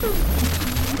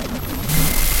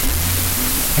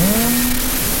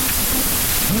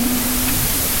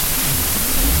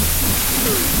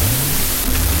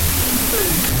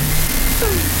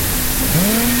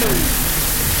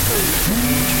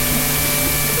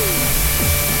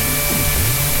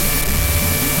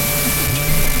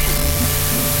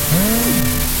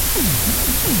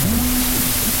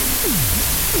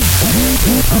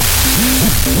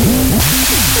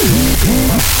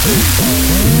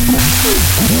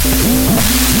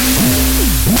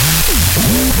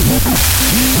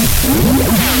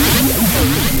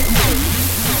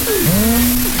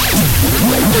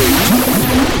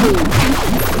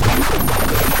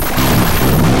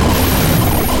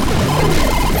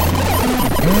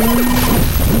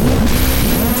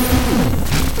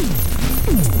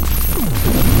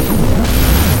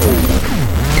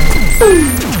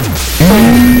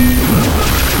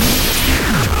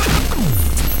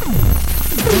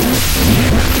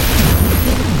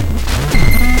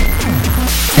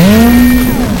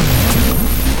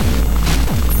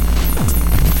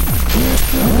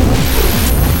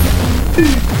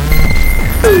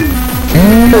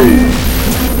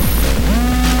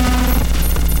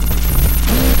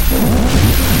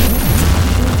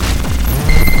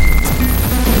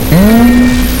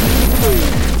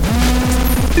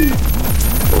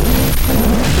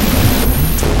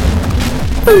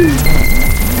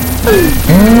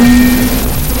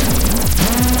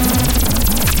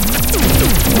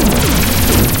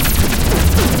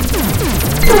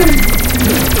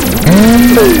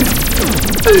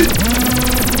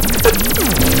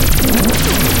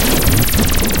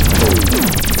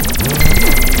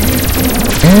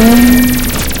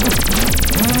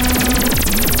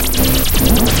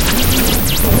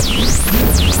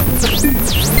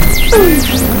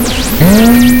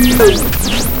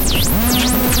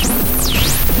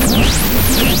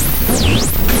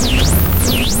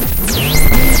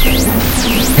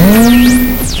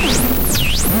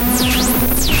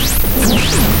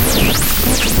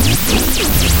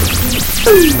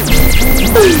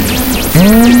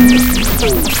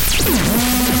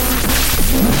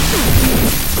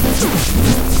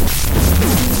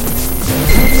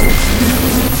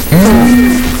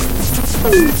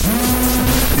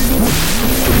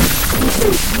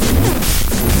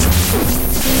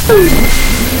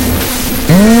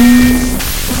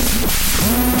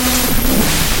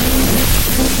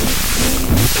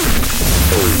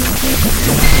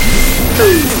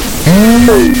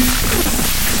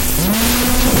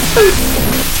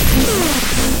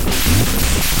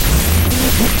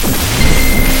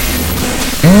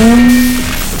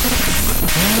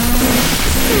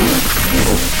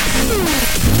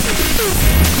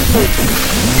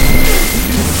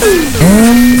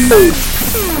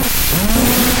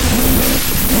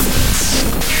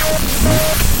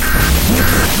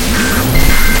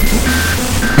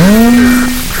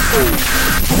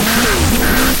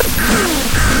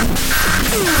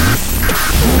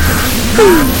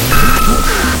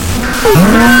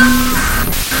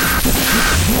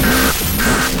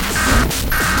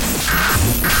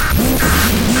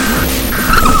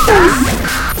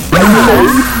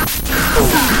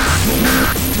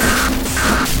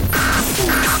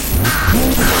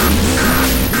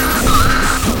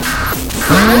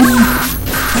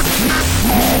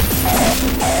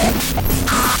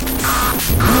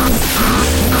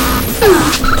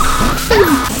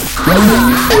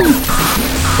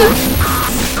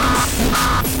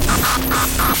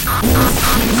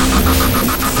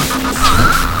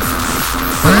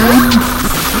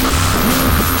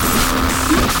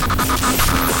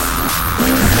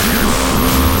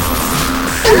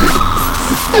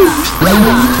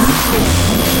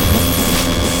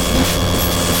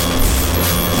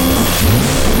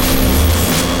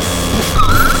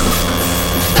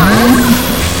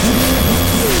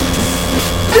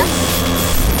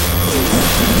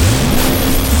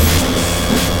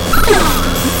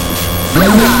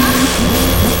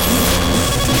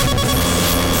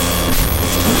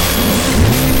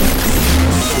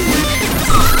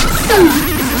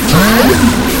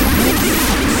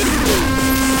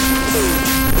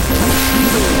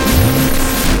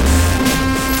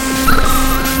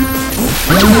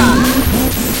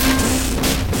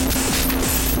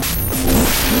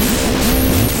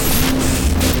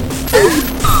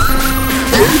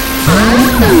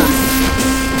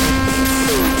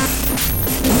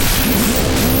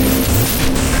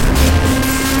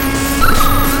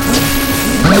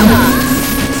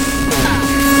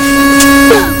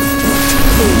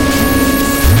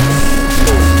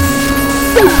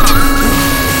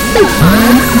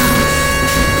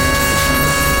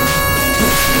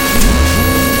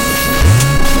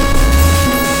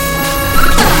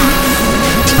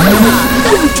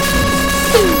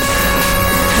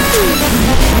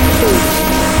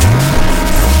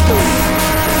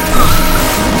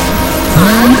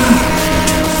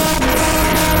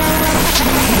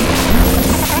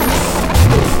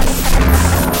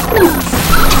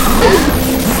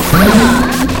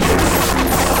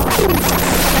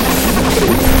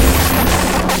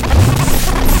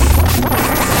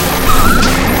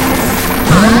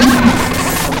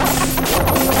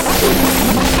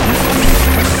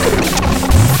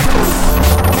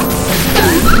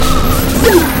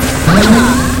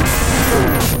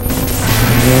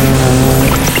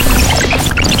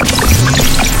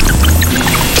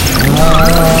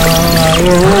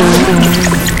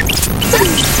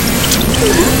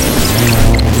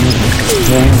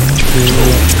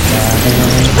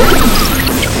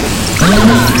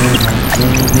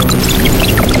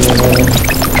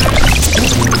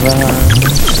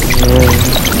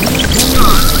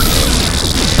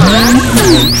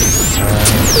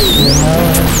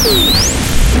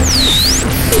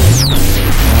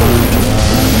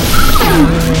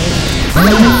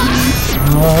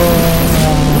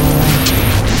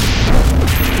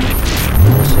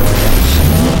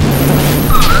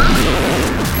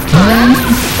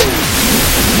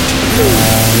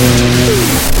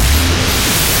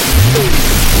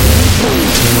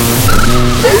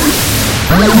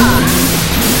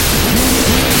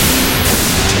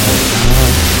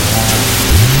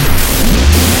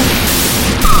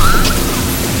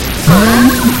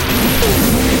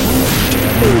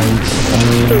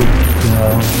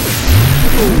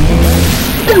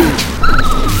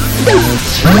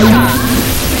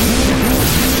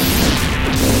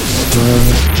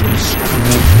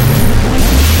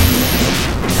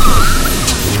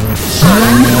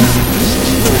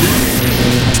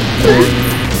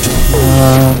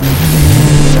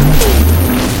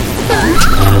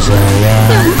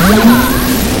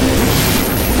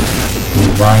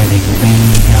Reminding me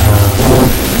how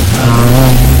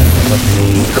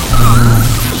heavenly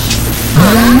calls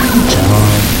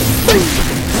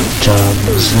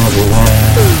Jobs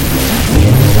everywhere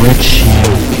in which you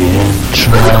can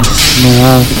trust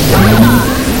nothing.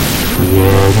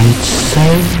 Yet it's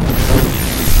safe,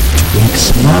 it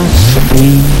must be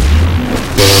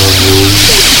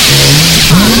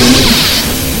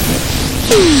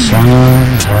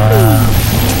somehow.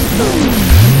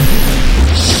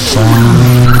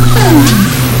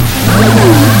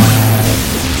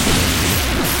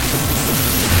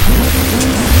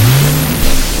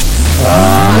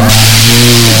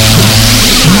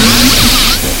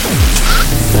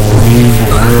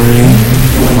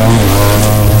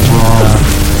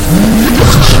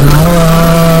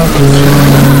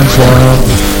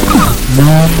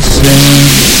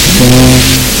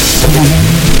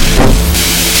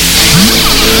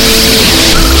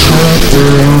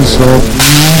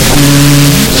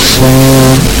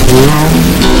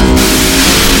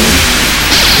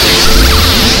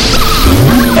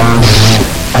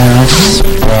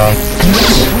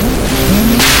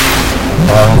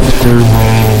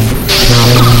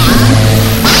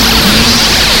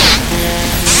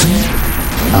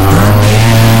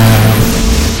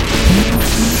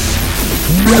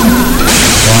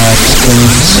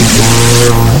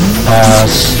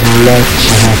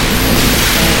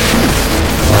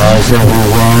 As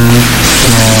everyone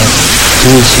can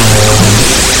deserve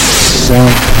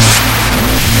something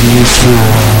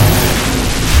mutual,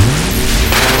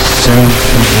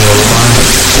 something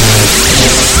elastic,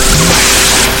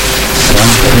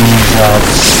 something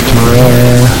that's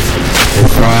rare,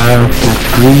 without the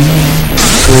green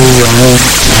to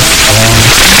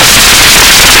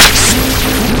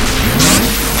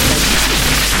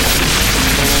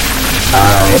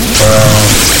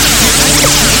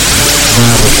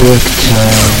not a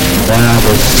victim, not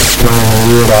a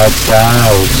story without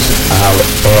doubt. I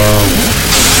am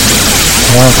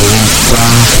every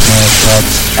darkness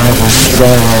that's ever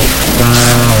settled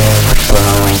fire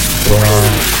burning down.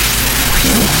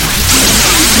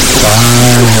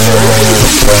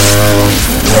 Fire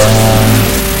burning down.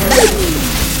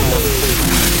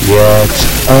 Yet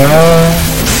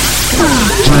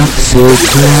toxic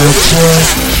logic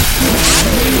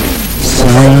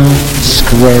sounds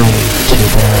great to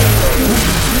them.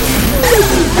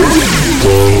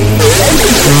 They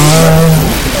are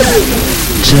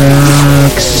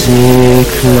toxic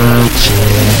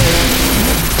logic,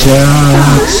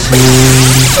 toxic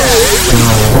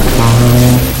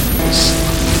dolphins.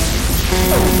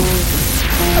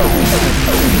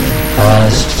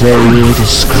 As they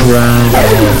describe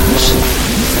it,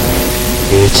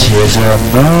 it is a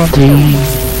melody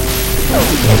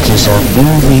It is a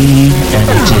movie and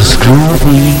it is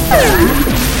groovy,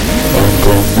 and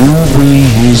the movie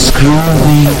is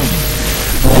groovy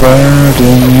for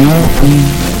the newbie.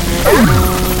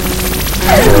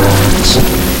 But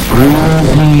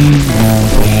groovy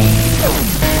movie,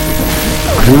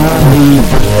 groovy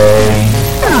play,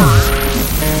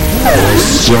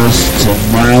 it's just a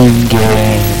mind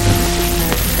game.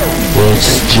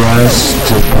 It's just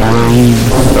a brain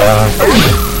fuck.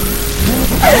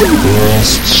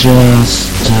 It's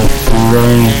just a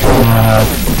brain fuck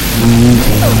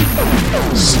movie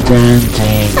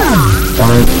standing up a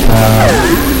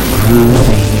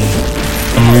groovy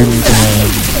ending,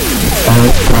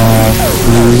 up a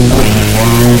groovy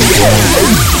ending,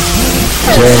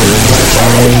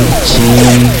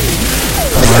 derivating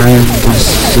from the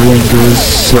single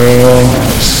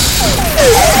source.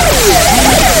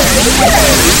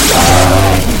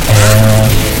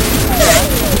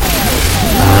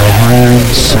 I am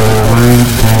surrounded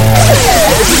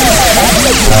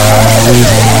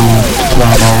by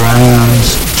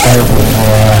cameras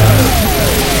everywhere,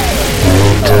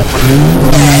 and the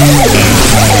groovy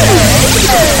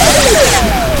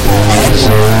moves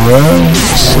around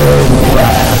so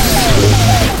fastly.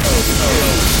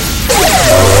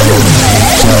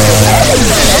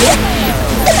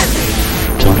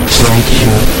 Don't take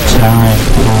your time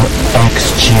for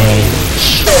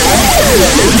exchange.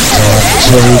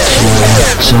 Don't take your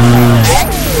time.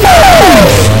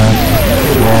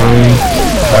 Wake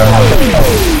up.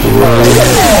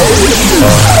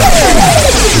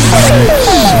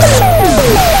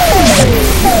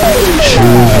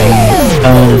 Truly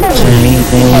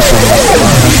unattainable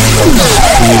speed.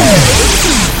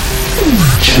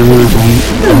 Truly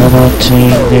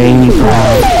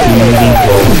unattainable feeling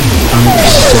of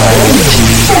anxiety.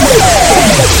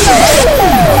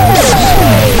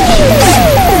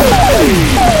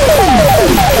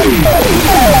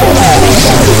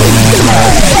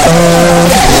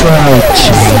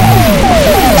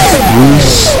 We're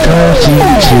starting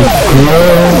to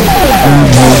grow, and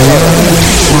the world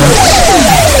was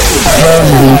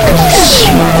heavily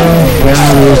consumed by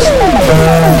its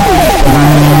own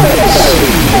plans.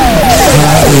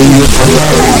 How we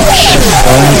approach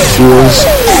ideas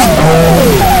own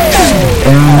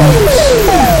ends,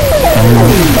 and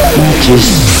we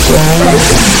just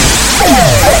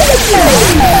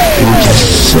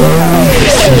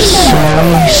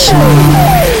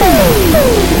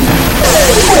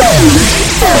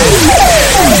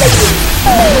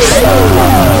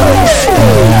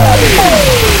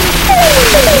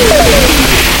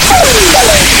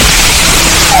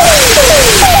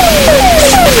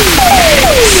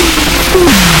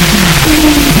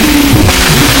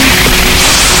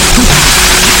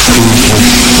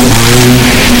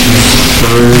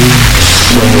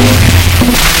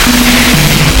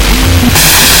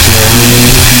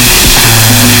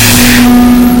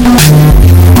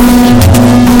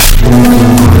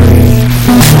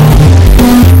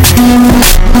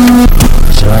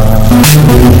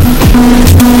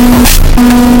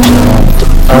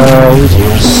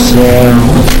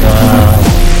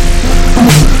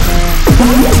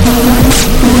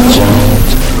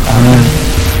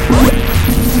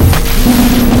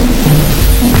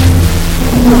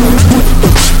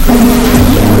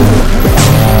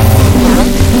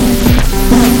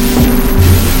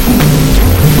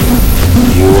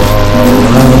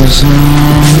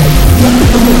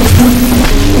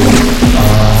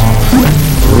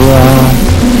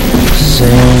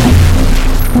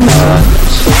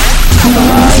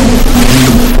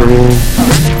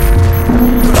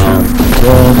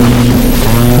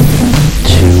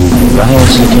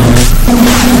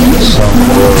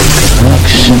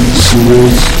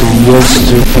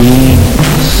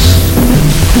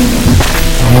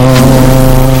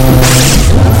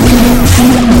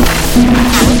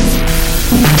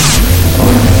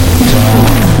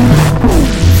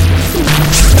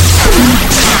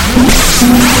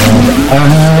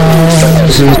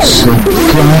It's a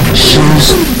conscious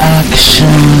action,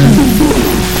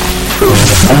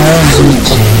 as it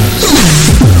is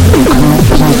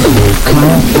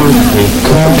completely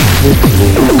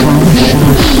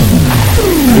conscious.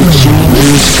 It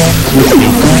changes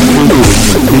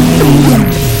completely being.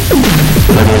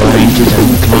 But if it is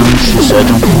unconscious, I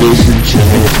don't listen to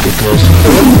it because I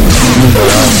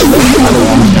don't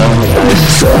want to know what I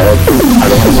said. I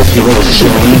don't want to feel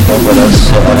ashamed of what I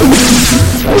said.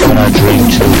 Like when I drink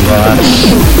too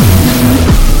much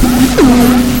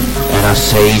and I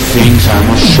say things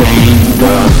I'm ashamed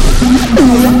of.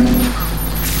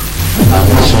 I'm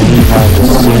ashamed of the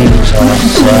things I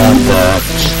said that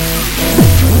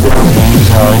These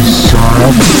I saw,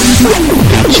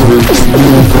 each with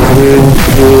new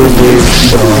foolish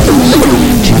shots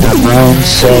to the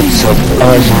mindsets of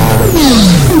others.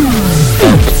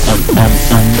 And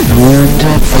learned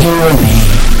to hear me.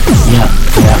 Yeah.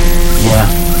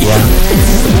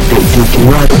 Did you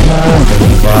want me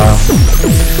now?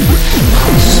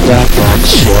 Stop that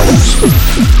shit.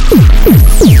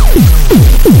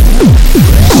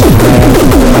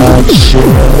 Stop that shit.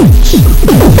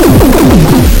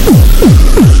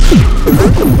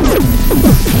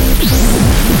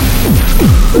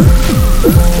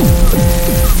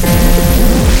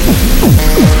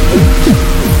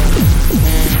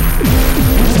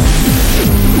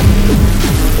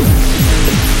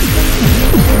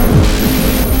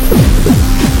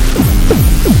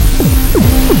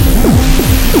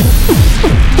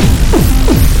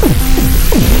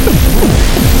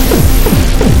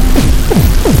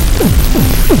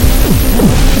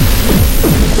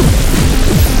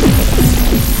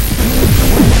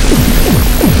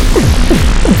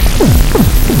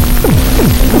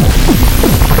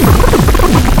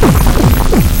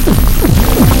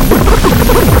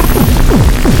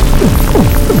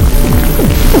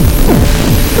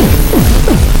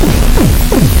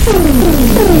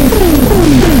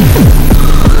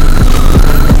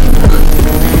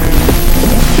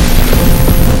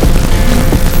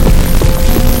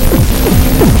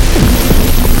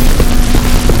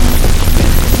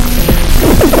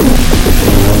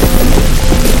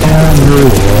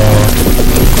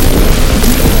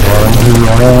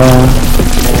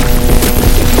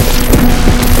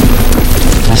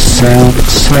 The sound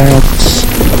sets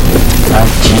at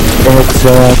the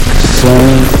exact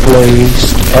same place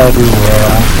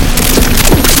everywhere.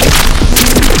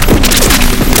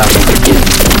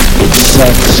 It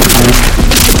sets in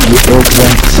the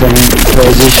exact same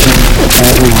position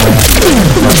everywhere.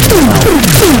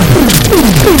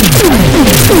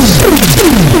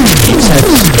 It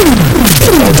sets